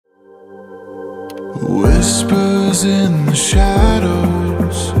Whispers in the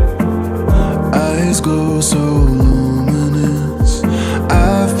shadows, eyes glow so luminous.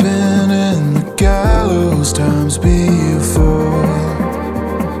 I've been in the gallows times before,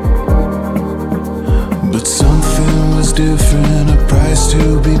 but something was different, a price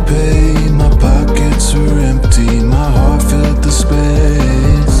to be paid. My pockets were empty, my heart filled the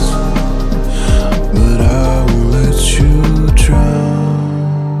space, but I won't let you drown.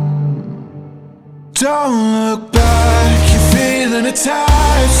 Don't look back, you're feeling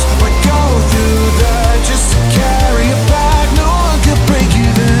attached. I go through that just to carry it back. No one can break you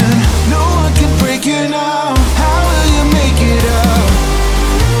then, no one can break you now. How will you make it out?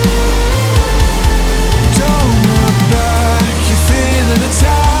 Don't look back, you're feeling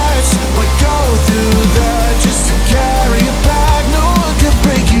attached. I go through that just to carry it back. No one can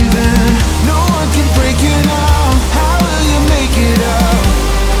break you then, no one can break you now. How will you make it out?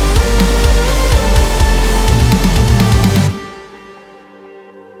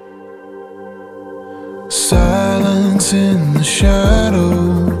 Silence in the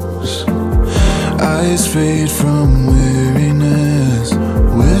shadows, eyes fade from weariness.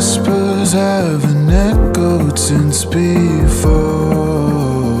 Whispers haven't echoed since before.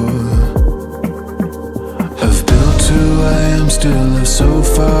 I've built who I am, still have so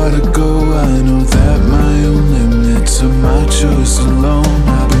far to go. I know that my own limits are my choice alone.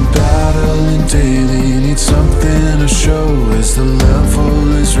 I've been battling daily, need something to show. As the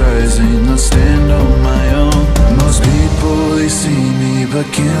level is rising, I'll stand on my own. Most people, they see me but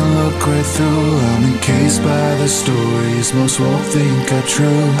can't look right through. I'm encased by the stories most won't think are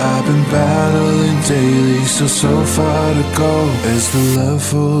true. I've been battling daily, so far to go. As the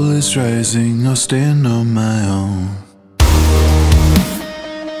level is rising, I'll stand on my own.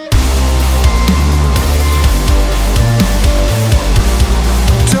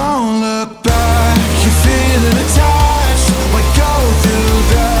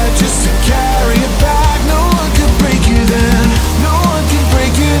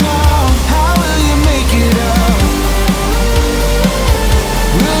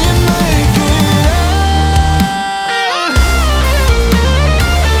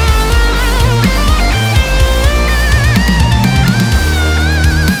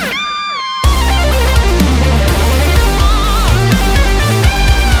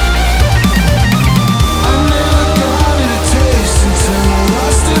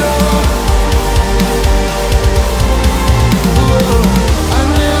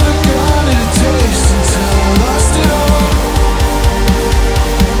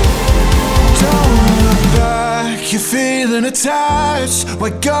 Attached, why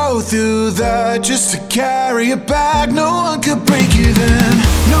go through that just to carry it back? No one could break you then,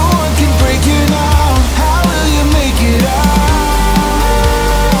 no one can break you now. How will you make it out?